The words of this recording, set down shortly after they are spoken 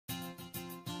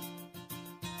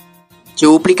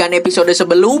Cuplikan episode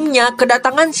sebelumnya,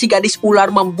 kedatangan si gadis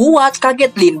ular membuat kaget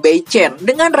Lin Beichen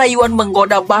dengan rayuan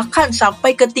menggoda bahkan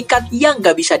sampai ke tingkat yang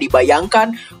gak bisa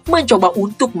dibayangkan, mencoba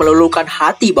untuk meluluhkan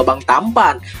hati Babang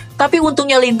tampan. Tapi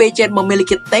untungnya Lin Beichen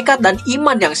memiliki tekad dan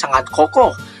iman yang sangat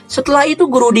kokoh. Setelah itu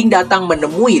Guru Ding datang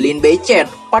menemui Lin Beichen.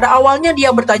 Pada awalnya dia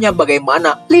bertanya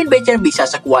bagaimana Lin Beichen bisa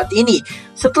sekuat ini.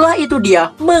 Setelah itu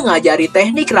dia mengajari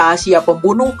teknik rahasia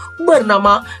pembunuh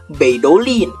bernama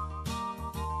Beidolin.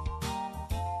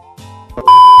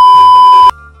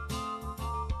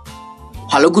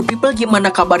 Halo good people, gimana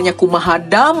kabarnya? Kumaha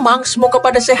damang, semoga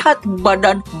pada sehat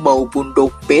badan maupun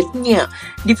dompetnya.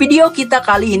 Di video kita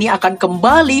kali ini akan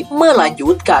kembali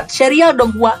melanjutkan serial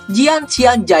Donghua Jian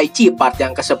Xian Zai part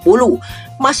yang ke-10.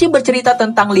 Masih bercerita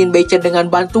tentang Lin Beichen dengan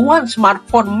bantuan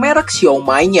smartphone merek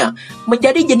Xiaomi-nya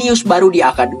menjadi jenius baru di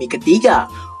akademi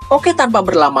ketiga. Oke, tanpa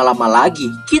berlama-lama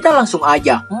lagi, kita langsung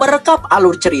aja merekap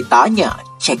alur ceritanya.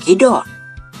 Check it out.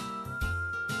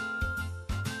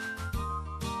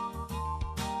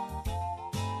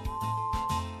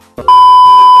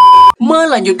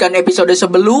 Melanjutkan episode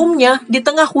sebelumnya, di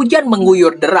tengah hujan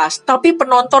mengguyur deras, tapi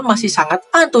penonton masih sangat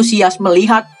antusias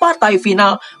melihat partai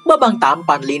final Babang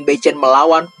tampan Lin Beichen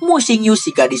melawan Mu Xingyu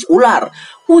si gadis ular.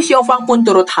 Wu Xiaofang pun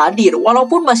turut hadir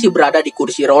walaupun masih berada di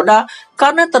kursi roda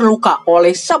karena terluka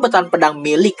oleh sabetan pedang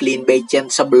milik Lin Beichen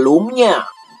sebelumnya.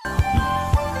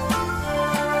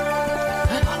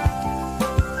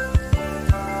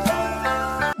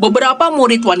 Beberapa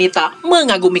murid wanita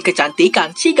mengagumi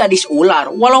kecantikan si gadis ular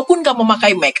walaupun gak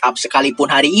memakai make up sekalipun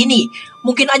hari ini.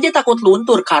 Mungkin aja takut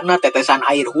luntur karena tetesan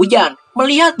air hujan.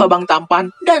 Melihat Babang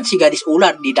tampan dan si gadis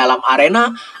ular di dalam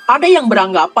arena, ada yang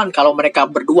beranggapan kalau mereka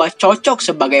berdua cocok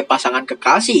sebagai pasangan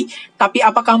kekasih. Tapi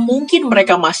apakah mungkin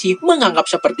mereka masih menganggap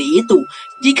seperti itu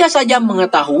jika saja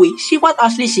mengetahui sifat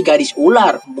asli si gadis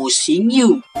ular, Mu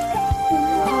Xingyu?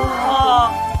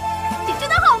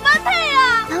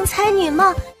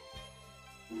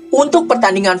 Untuk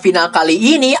pertandingan final kali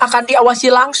ini akan diawasi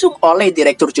langsung oleh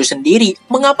Direktur Chu sendiri.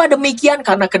 Mengapa demikian?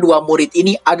 Karena kedua murid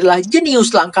ini adalah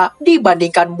jenius langka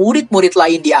dibandingkan murid-murid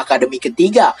lain di akademi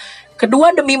ketiga.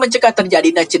 Kedua demi mencegah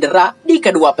terjadinya cedera di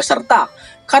kedua peserta.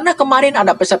 Karena kemarin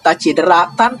ada peserta cedera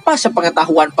tanpa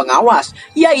sepengetahuan pengawas,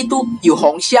 yaitu Yu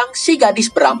Hongxiang si gadis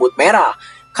berambut merah.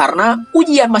 Karena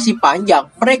ujian masih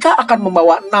panjang, mereka akan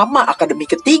membawa nama akademi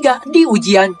ketiga di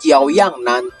ujian Jiaoyang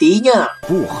nantinya.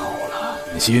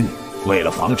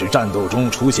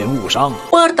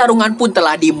 Pertarungan pun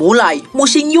telah dimulai. Mu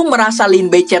Xingyu merasa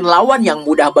Lin Beichen lawan yang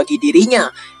mudah bagi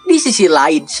dirinya. Di sisi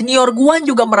lain, senior Guan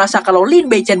juga merasa kalau Lin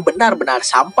Beichen benar-benar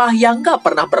sampah yang gak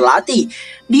pernah berlatih.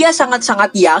 Dia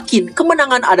sangat-sangat yakin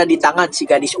kemenangan ada di tangan si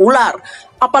gadis ular.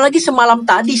 Apalagi semalam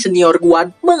tadi senior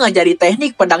Guan mengajari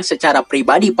teknik pedang secara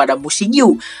pribadi pada Mu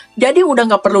Xingyu. Jadi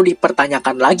udah gak perlu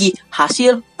dipertanyakan lagi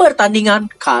hasil pertandingan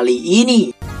kali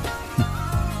ini.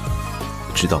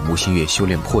 直到木星月修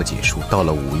炼破解术到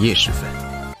了午夜时分。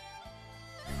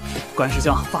关师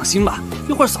兄，放心吧，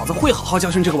一会儿嫂子会好好教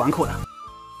训这个纨绔的。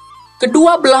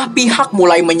 Kedua belah pihak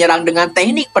mulai menyerang dengan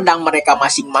teknik pedang mereka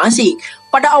masing-masing.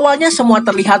 Pada awalnya semua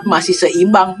terlihat masih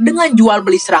seimbang dengan jual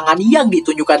beli serangan yang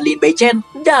ditunjukkan Lin Beichen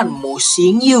dan Mu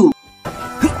Xingyu.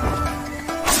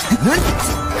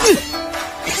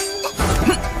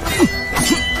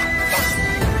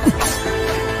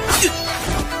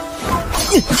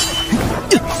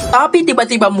 Tapi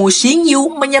tiba-tiba Mu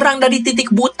Xingyu menyerang dari titik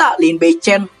buta Lin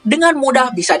Beichen dengan mudah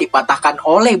bisa dipatahkan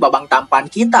oleh Babang tampan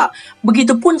kita.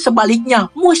 Begitupun sebaliknya,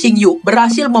 Mu Xingyu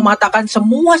berhasil mematahkan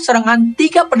semua serangan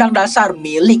 3 pedang dasar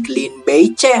milik Lin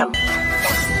Beichen.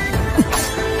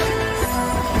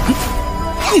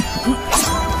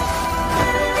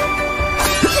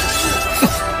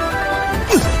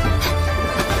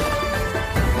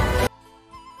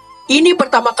 Ini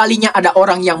pertama kalinya ada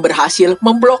orang yang berhasil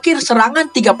memblokir serangan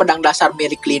 3 pedang dasar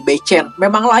milik Lin Beichen.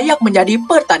 Memang layak menjadi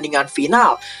pertandingan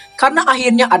final. Karena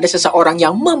akhirnya ada seseorang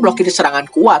yang memblokir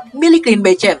serangan kuat milik Lin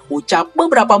Beichen, ucap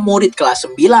beberapa murid kelas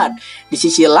 9. Di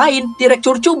sisi lain,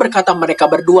 Direktur Chu berkata mereka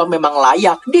berdua memang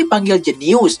layak dipanggil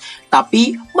jenius.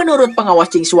 Tapi menurut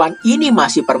pengawas Qingxuan ini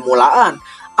masih permulaan.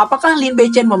 Apakah Lin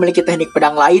Beichen memiliki teknik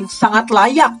pedang lain sangat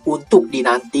layak untuk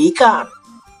dinantikan.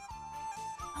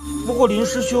 不过林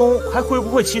师兄还会不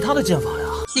会其他的剑法呀？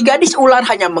 Si gadis ular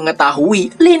hanya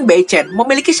mengetahui Lin Beichen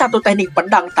memiliki satu teknik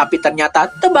pedang, tapi ternyata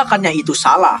tebakannya itu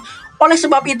salah. Oleh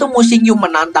sebab itu Mu Xingyu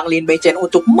menantang Lin Beichen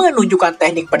untuk menunjukkan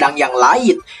teknik pedang yang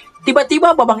lain.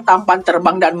 Tiba-tiba Babang tampan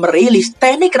terbang dan merilis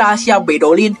teknik rahasia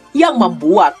Beidolin yang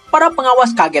membuat para pengawas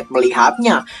kaget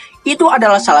melihatnya. Itu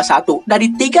adalah salah satu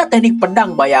dari 3 teknik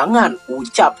pedang bayangan,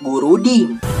 ucap Guru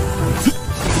Ding.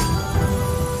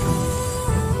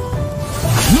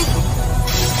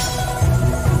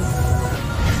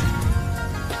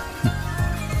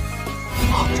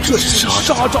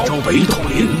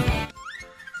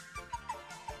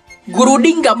 Guru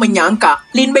Ding gak menyangka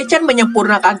Lin Beichen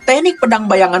menyempurnakan teknik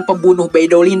pedang bayangan pembunuh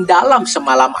Beidolin dalam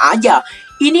semalam aja.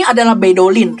 Ini adalah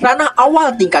Beidolin ranah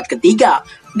awal tingkat ketiga.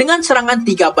 Dengan serangan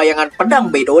 3 bayangan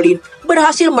pedang Beidolin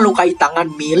berhasil melukai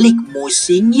tangan milik Mu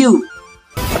Xingyu.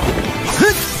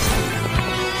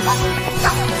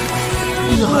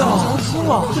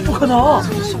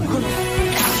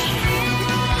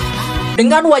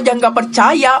 Dengan wajah nggak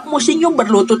percaya, Mu Xingyu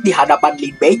berlutut di hadapan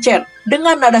Lin Beichen.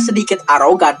 Dengan nada sedikit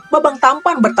arogan, Babang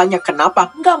tampan bertanya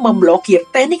kenapa nggak memblokir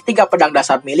teknik 3 pedang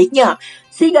dasar miliknya.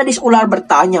 Si gadis ular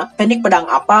bertanya teknik pedang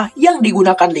apa yang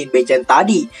digunakan Lin Beichen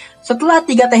tadi. Setelah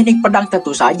 3 teknik pedang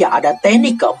tentu saja ada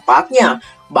teknik keempatnya.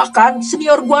 Bahkan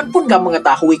senior Guan pun nggak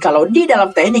mengetahui kalau di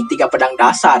dalam teknik 3 pedang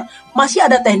dasar masih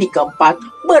ada teknik keempat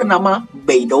bernama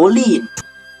Beidolin.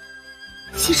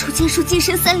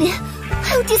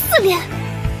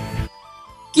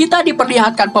 Kita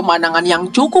diperlihatkan pemandangan yang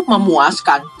cukup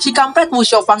memuaskan. Si kampret Wu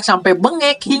Xiaofang sampai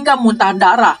bengek hingga muntah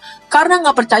darah karena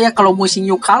nggak percaya kalau Mu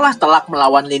Xingyu kalah telak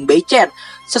melawan Lin Beichen.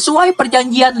 Sesuai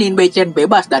perjanjian, Lin Beichen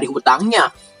bebas dari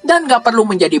hutangnya dan nggak perlu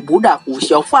menjadi budak Wu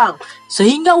Xiaofang,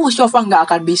 sehingga Wu Xiaofang nggak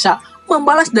akan bisa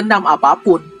membalas dendam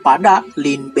apapun pada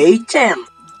Lin Beichen.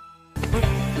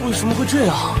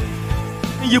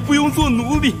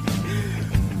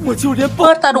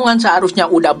 Pertarungan seharusnya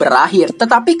udah berakhir,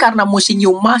 tetapi karena Mu Xingyu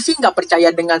masih nggak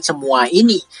percaya dengan semua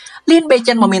ini, Lin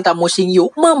Beichen meminta Mu Xingyu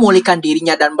memulihkan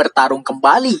dirinya dan bertarung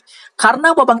kembali.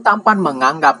 Karena Babang tampan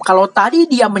menganggap kalau tadi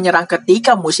dia menyerang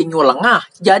ketika Mu Xingyu lengah,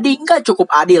 jadi nggak cukup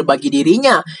adil bagi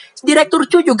dirinya. Direktur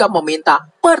Chu juga meminta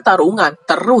pertarungan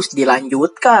terus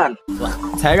dilanjutkan.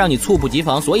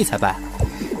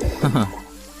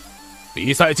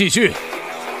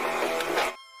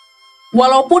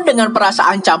 Walaupun dengan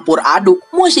perasaan campur aduk,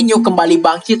 Mu Xingyu kembali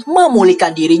bangkit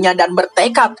memulihkan dirinya dan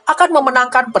bertekad akan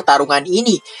memenangkan pertarungan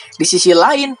ini. Di sisi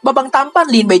lain, Babang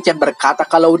tampan Lin Beichen berkata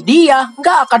kalau dia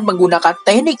nggak akan menggunakan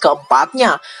teknik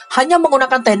keempatnya, hanya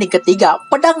menggunakan teknik ketiga,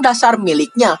 pedang dasar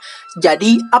miliknya.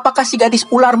 Jadi, apakah si gadis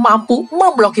ular mampu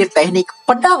memblokir teknik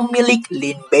pedang milik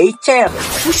Lin Beichen?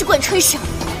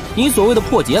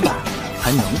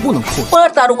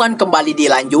 Pertarungan kembali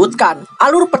dilanjutkan.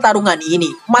 Alur pertarungan ini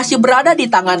masih berada di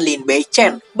tangan Lin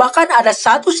Beichen. Bahkan ada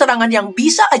satu serangan yang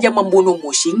bisa aja membunuh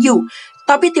Mu Xingyu.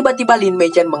 Tapi tiba-tiba Lin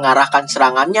Beichen mengarahkan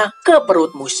serangannya ke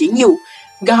perut Mu Xingyu.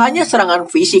 Gak hanya serangan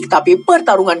fisik, tapi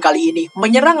pertarungan kali ini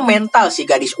menyerang mental si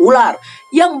gadis ular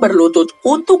yang berlutut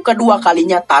untuk kedua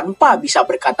kalinya tanpa bisa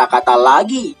berkata-kata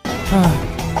lagi.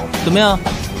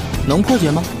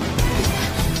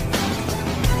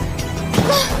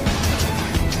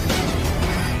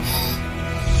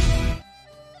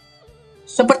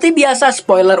 Seperti biasa,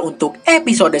 spoiler untuk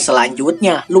episode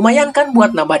selanjutnya. Lumayan kan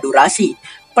buat nambah durasi.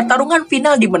 Pertarungan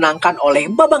final dimenangkan oleh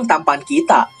babang tampan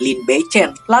kita, Lin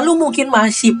Beichen. Lalu mungkin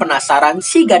masih penasaran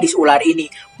si gadis ular ini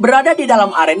berada di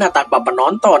dalam arena tanpa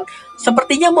penonton.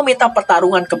 Sepertinya meminta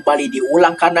pertarungan kembali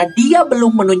diulang karena dia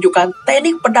belum menunjukkan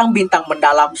teknik pedang bintang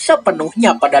mendalam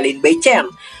sepenuhnya pada Lin Beichen.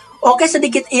 Oke,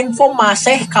 sedikit info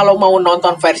masih, kalau mau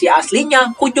nonton versi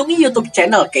aslinya, kunjungi YouTube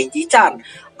channel Kenji Chan.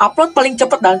 Upload paling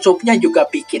cepat dan subnya juga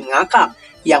bikin ngakak.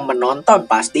 Yang menonton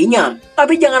pastinya.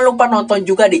 Tapi jangan lupa nonton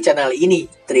juga di channel ini.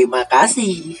 Terima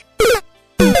kasih.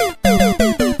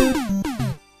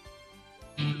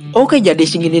 Oke, jadi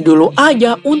segini dulu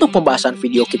aja untuk pembahasan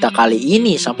video kita kali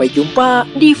ini. Sampai jumpa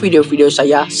di video-video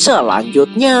saya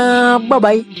selanjutnya.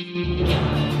 Bye-bye.